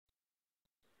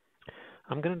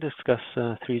I'm going to discuss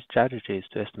three strategies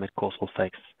to estimate causal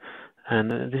effects.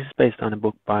 And this is based on a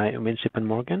book by Winship and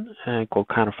Morgan called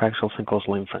Counterfactuals and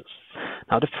Causal Inference.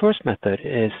 Now, the first method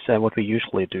is what we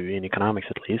usually do in economics,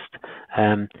 at least,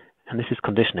 and this is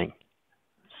conditioning.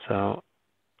 So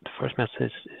the first method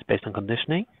is based on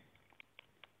conditioning.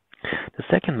 The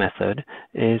second method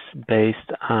is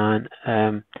based on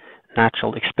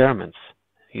natural experiments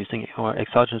using our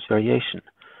exogenous variation.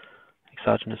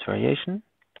 Exogenous variation.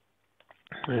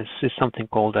 This is something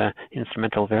called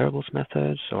instrumental variables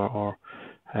methods or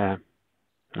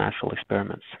natural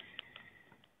experiments.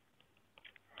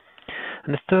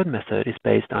 And the third method is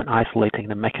based on isolating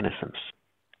the mechanisms.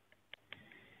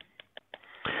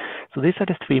 So these are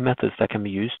the three methods that can be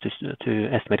used to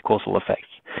estimate causal effects.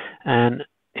 And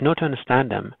in order to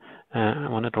understand them, I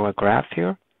want to draw a graph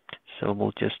here. So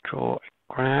we'll just draw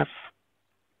a graph.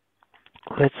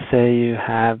 Let's say you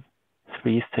have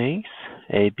three things,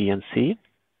 A, B, and C,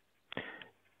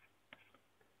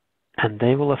 and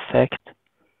they will affect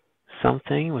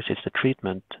something, which is the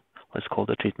treatment. Let's call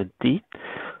the treatment D.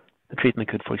 The treatment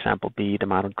could, for example, be the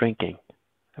amount of drinking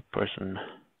a person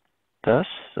does,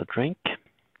 so drink.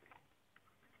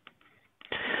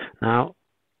 Now,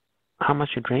 how much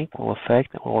you drink will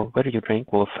affect, or whether you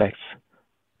drink will affect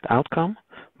the outcome.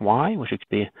 Y, which could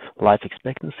be life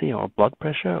expectancy or blood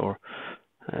pressure or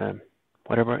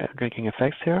whatever drinking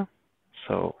affects here.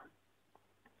 So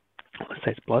let's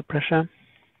say it's blood pressure.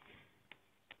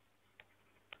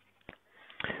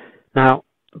 Now,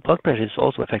 blood pressure is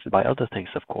also affected by other things,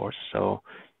 of course. So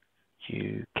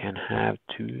you can have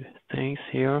two things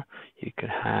here. You could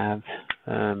have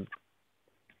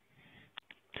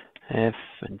F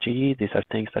and G. These are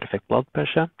things that affect blood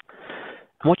pressure.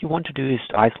 And what you want to do is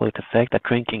to isolate the effect that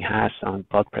drinking has on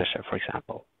blood pressure, for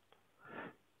example.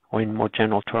 Or in more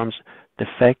general terms, the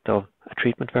effect of a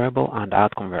treatment variable on the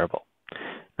outcome variable.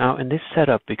 Now, in this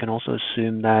setup, we can also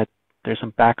assume that there's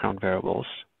some background variables.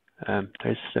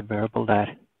 There's a variable that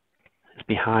is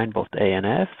behind both A and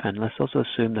F, and let's also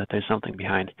assume that there's something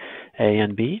behind A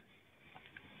and B.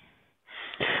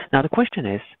 Now, the question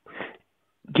is,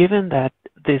 given that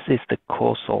this is the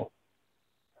causal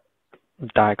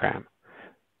diagram,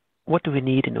 what do we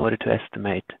need in order to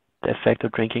estimate the effect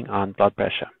of drinking on blood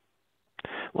pressure?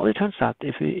 Well, it turns out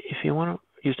if you want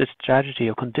to use the strategy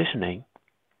of conditioning,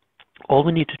 all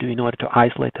we need to do in order to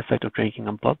isolate the effect of drinking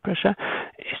on blood pressure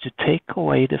is to take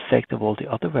away the effect of all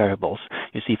the other variables.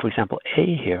 You see, for example,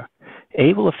 A here.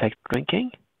 A will affect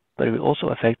drinking, but it will also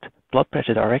affect blood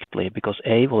pressure directly because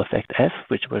A will affect F,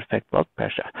 which will affect blood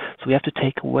pressure. So we have to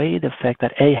take away the effect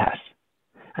that A has.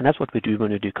 And that's what we do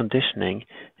when we do conditioning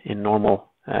in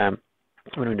normal,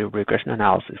 when we do regression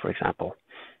analysis, for example.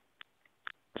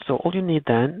 So all you need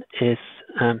then is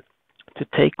to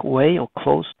take away or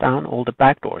close down all the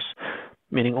backdoors,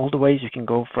 meaning all the ways you can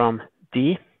go from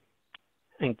D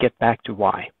and get back to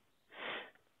Y.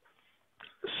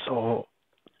 So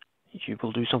you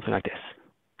will do something like this.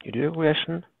 You do a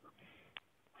regression,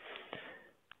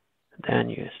 then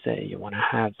you say you want to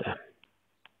have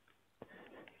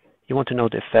you want to know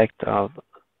the effect of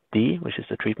D, which is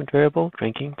the treatment variable,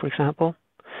 drinking, for example,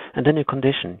 and then you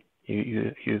condition.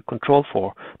 You control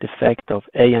for the effect of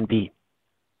A and B.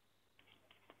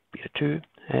 Beta 2,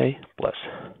 A plus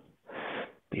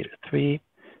beta 3,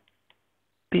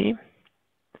 B.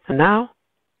 And now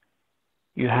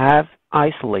you have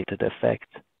isolated the effect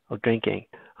of drinking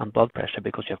on blood pressure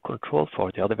because you have control for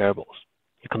the other variables.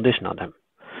 You condition on them.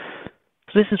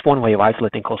 So this is one way of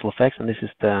isolating causal effects, and this is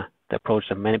the approach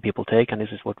that many people take, and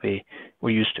this is what we're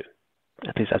used to,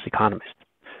 at least as economists.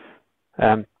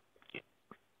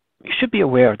 You should be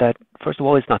aware that, first of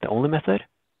all, it's not the only method,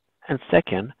 and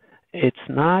second, it's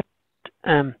not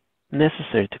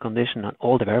necessary to condition on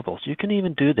all the variables. You can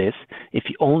even do this if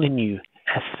you only knew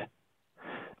F,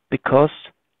 because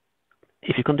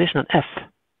if you condition on F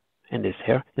in this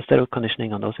here, instead of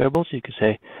conditioning on those variables, you could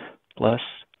say plus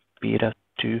beta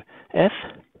 2F.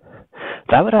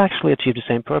 That would actually achieve the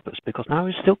same purpose, because now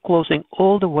you're still closing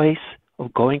all the ways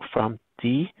of going from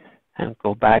D and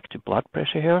go back to blood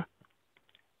pressure here,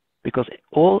 because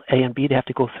all A and B, they have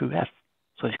to go through F.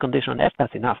 So if you condition on F,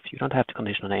 that's enough. You don't have to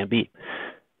condition on A and B.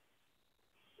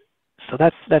 So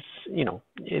that's you know,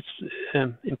 it's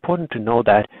important to know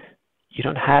that you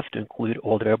don't have to include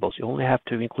all the variables. You only have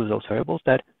to include those variables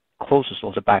that closes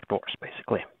all the back doors,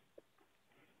 basically.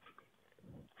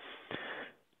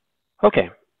 Okay,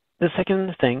 the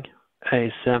second thing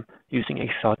is using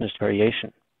exogenous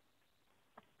variation.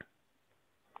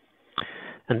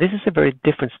 And this is a very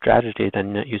different strategy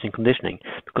than using conditioning,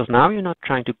 because now you're not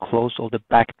trying to close all the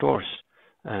back doors.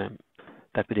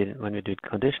 that we did when we did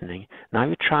conditioning. Now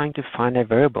you're trying to find a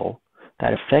variable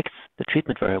that affects the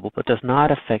treatment variable but does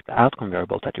not affect the outcome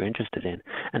variable that you're interested in.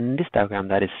 And in this diagram,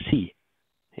 that is C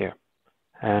here.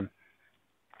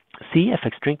 C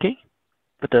affects drinking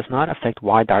but does not affect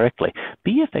Y directly.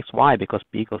 B affects Y because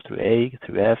B goes through A,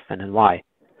 through F, and then Y.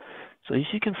 So if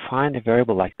you can find a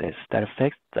variable like this that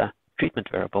affects the treatment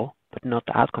variable but not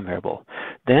the outcome variable,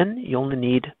 then you only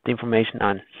need the information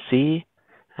on C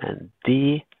and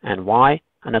D and Y,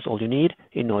 and that's all you need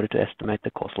in order to estimate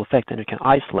the causal effect, and you can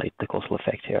isolate the causal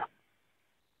effect here.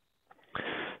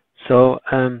 So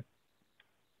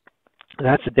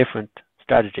that's a different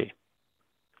strategy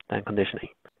than conditioning.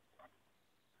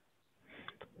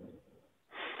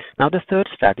 Now the third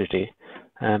strategy,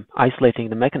 isolating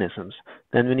the mechanisms,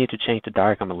 then we need to change the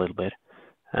diagram a little bit.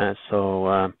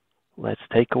 So let's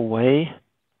take away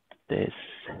this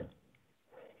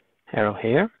arrow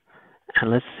here, and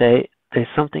let's say there's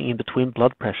something in between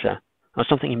blood pressure, or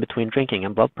something in between drinking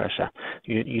and blood pressure.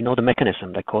 You know the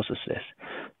mechanism that causes this.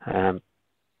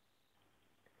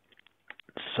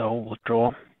 So we'll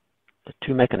draw the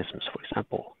two mechanisms, for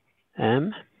example,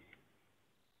 M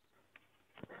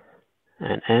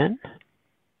and N,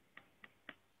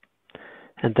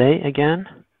 and they again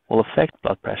will affect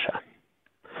blood pressure.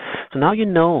 So now you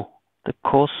know the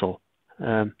causal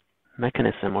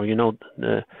mechanism, or you know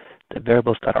the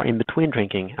variables that are in between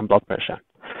drinking and blood pressure.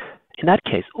 In that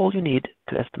case, all you need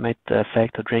to estimate the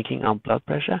effect of drinking on blood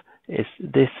pressure is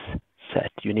this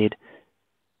set. You need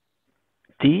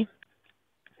D,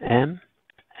 M,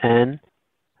 N,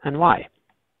 and Y.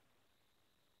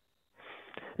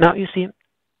 Now you see,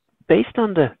 based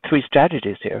on the three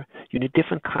strategies here, you need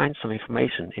different kinds of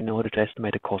information in order to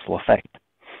estimate the causal effect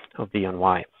of V on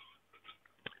Y.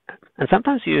 And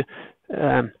sometimes you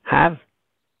have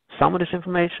some of this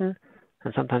information,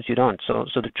 and sometimes you don't. So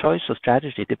the choice of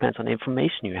strategy depends on the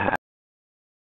information you have.